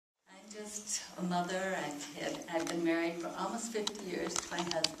just a mother. I've been married for almost 50 years to my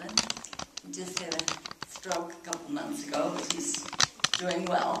husband. He just had a stroke a couple months ago, but he's doing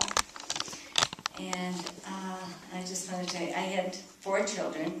well. And I just want to tell you, I had 4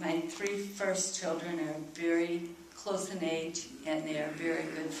 children. My 3 first children are very close in age, and they are very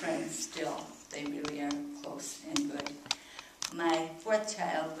good friends still. They really are close and good. My 4th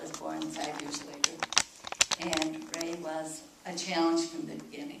child was born 5 years later, and Ray was a challenge from the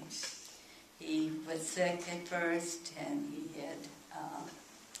beginning. He was sick at first, and he had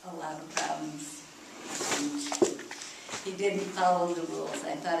a lot of problems. And he didn't follow the rules.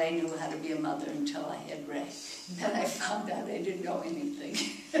 I thought I knew how to be a mother until I had Ray. And then I found out I didn't know anything.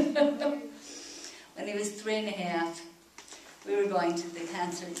 When he was 3 and a half, we were going to the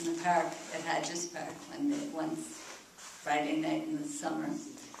concert in the park at Hodges Park one Friday night in the summer.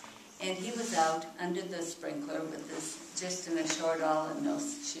 And he was out under the sprinkler with this, just in a short-all and no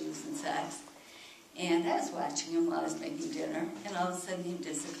shoes and socks. And I was watching him while I was making dinner, and all of a sudden he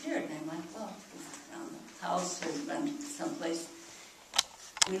disappeared. And I went, well, he's around the house or went someplace.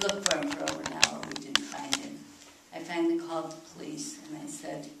 We looked for him for over an hour. We didn't find him. I finally called the police, and I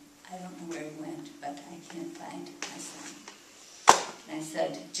said, I don't know where he went, but I can't find my son. And I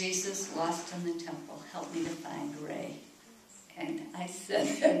said, Jesus, lost in the temple, help me to find Ray. And I said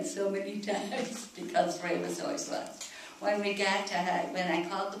that so many times because Ray was always lost. When I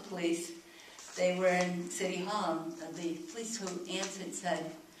called the police, they were in City Hall. The police who answered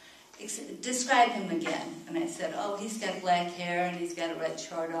said, describe him again. And I said, oh, he's got black hair and he's got a red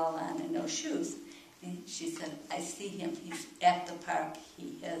short-all on and no shoes. And she said, I see him. He's at the park.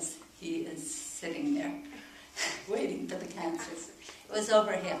 He is sitting there waiting for the concert. It was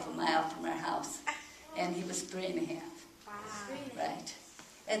over half a mile from our house, and he was 3 and a half. Wow. Right.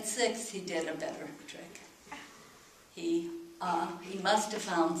 At 6, he did a better trick. He must have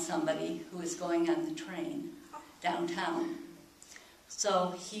found somebody who was going on the train downtown.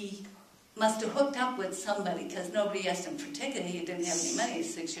 So he must have hooked up with somebody, because nobody asked him for ticket. He didn't have any money.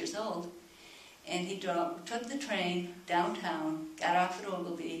 He's 6 years old. And he took the train downtown, got off at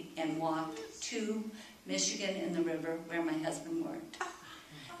Ogilvie, and walked to Michigan in the river where my husband worked.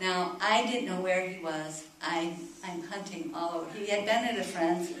 Now, I didn't know where he was. I'm hunting all over. He had been at a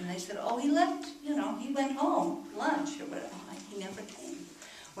friend's, and they said, oh, he left, he went home, lunch or whatever. He never came.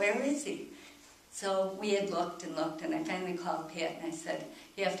 Where is he? So we had looked and looked, and I finally called Pat, and I said,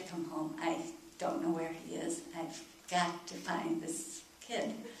 you have to come home. I don't know where he is. I've got to find this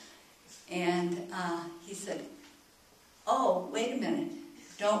kid. And he said, oh, wait a minute.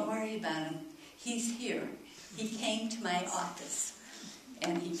 Don't worry about him. He's here. He came to my office,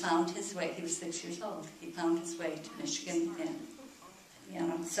 and he found his way. He was 6 years old. He found his way to Michigan,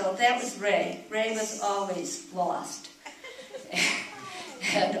 and, so that was Ray. Ray was always lost.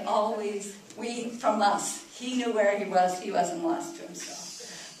 And always, from us, he knew where he was. He wasn't lost to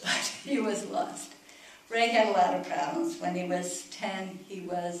himself, but he was lost. Ray had a lot of problems. When he was 10, he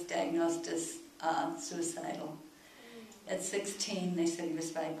was diagnosed as suicidal. At 16, they said he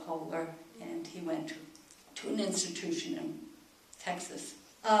was bipolar, and he went to an institution in Texas.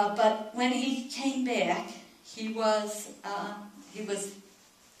 But when he came back, he was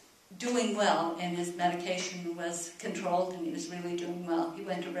doing well, and his medication was controlled, and he was really doing well. He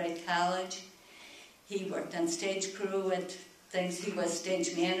went to Wright College. He worked on stage crew at things. He was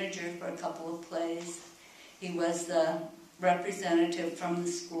stage manager for a couple of plays. He was the representative from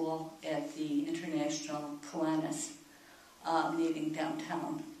the school at the International Kiwanis meeting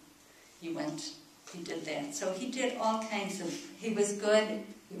downtown. He did that. So he did all kinds of, he was good.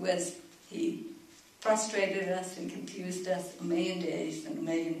 He frustrated us and confused us a million days in a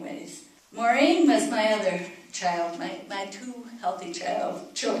million ways. Maureen was my other child, my 2 healthy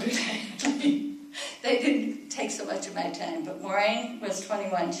children. They didn't take so much of my time, but Maureen was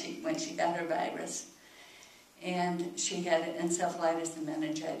 21 when she got her virus. And she had encephalitis and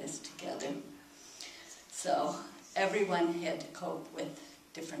meningitis together. So everyone had to cope with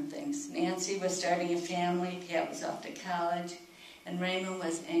different things. Nancy was starting a family, Pat was off to college, and Raymond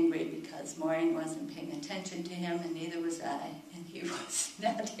was angry because Maureen wasn't paying attention to him, and neither was I, and he was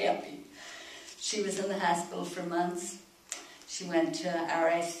not happy. She was in the hospital for months. She went to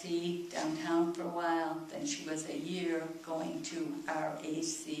RIC downtown for a while, then she was a year going to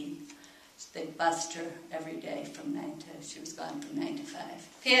RAC. They bussed her every day she was gone from 9 to 5.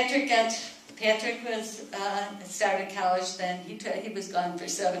 Patrick started college then. He was gone for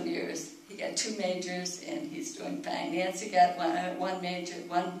 7 years. He got 2 majors, and he's doing fine. Nancy got one major,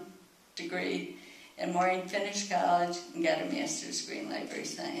 1 degree, and Maureen finished college and got a master's degree in library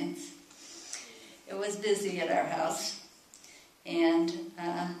science. It was busy at our house, And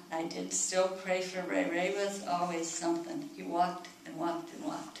I did still pray for Ray. Ray was always something. He walked and walked and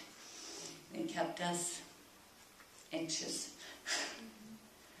walked. And he kept us anxious.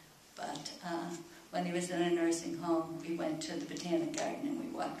 But when he was in a nursing home, we went to the Botanic Garden and we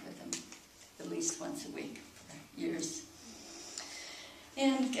walked with him at least once a week for years.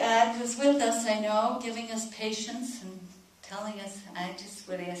 And God was with us, I know, giving us patience and telling us, I just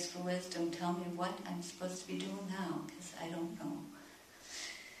would ask for wisdom. Tell me what I'm supposed to be doing now, because I don't know.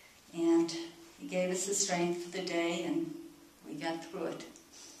 And He gave us the strength for the day, and we got through it.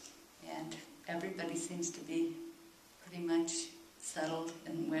 And everybody seems to be pretty much settled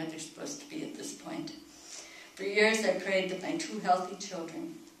in where they're supposed to be at this point. For years I prayed that my two healthy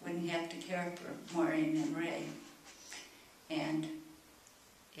children wouldn't have to care for Maureen and Ray. And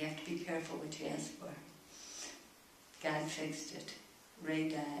you have to be careful what you ask for. God fixed it. Ray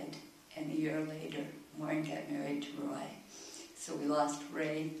died, and a year later, Maureen got married to Roy. So we lost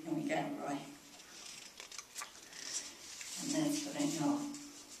Ray, and we got Roy. And that's what I know.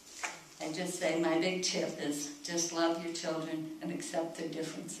 I just say my big tip is just love your children and accept their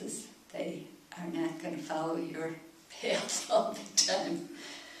differences. They are not going to follow your path all the time.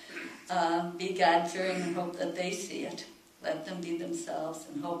 Be God-fearing and hope that they see it. Let them be themselves,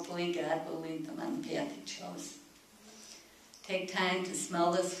 and hopefully God will lead them on the path He chose. Take time to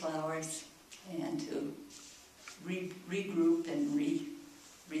smell those flowers and to regroup and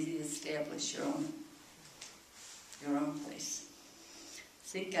re-establish your own place.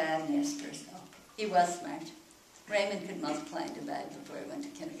 Seek God and ask for His help. He was smart. Raymond could multiply and divide before he went to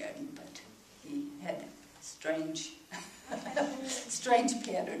kindergarten, but he had strange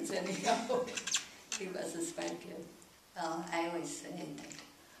patterns anyhow. He was a smart kid. Well, I always say that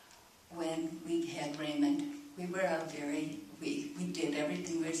when we had Raymond, we were we did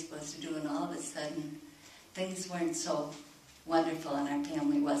everything we were supposed to do, and all of a sudden, things weren't so wonderful, and our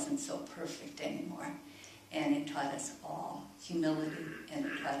family wasn't so perfect anymore. And it taught us all humility, and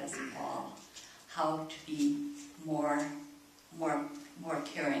it taught us all how to be more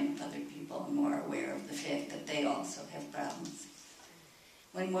caring of other people, and more aware of the fact that they also have problems.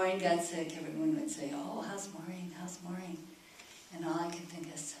 When Maureen got sick, everyone would say, "Oh, how's Maureen? How's Maureen?" And all I could think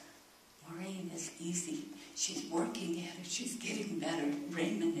is, Maureen is easy. She's working at it. She's getting better.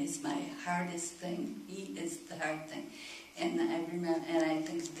 Raymond is my hardest thing. He is the hard thing. And I remember, and I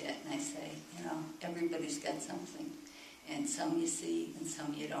think of that, and I say, everybody's got something, and some you see, and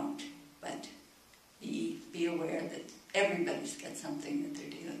some you don't. But be aware that everybody's got something that they're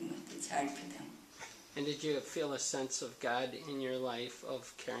dealing with that's hard for them. And did you feel a sense of God in your life,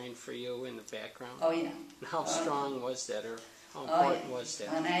 of caring for you in the background? Oh, yeah. And how strong was that, or how important was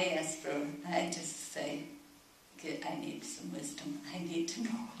that? When I ask for, I just say, I need some wisdom. I need to know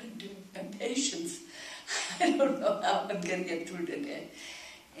what I'm doing. And patience. I don't know how I'm going to get through today.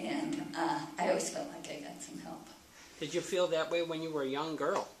 And I always felt like I got some help. Did you feel that way when you were a young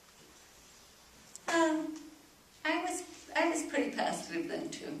girl? I was pretty positive then,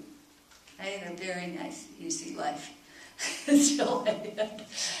 too. I had a very nice, easy life until I had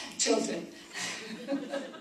children.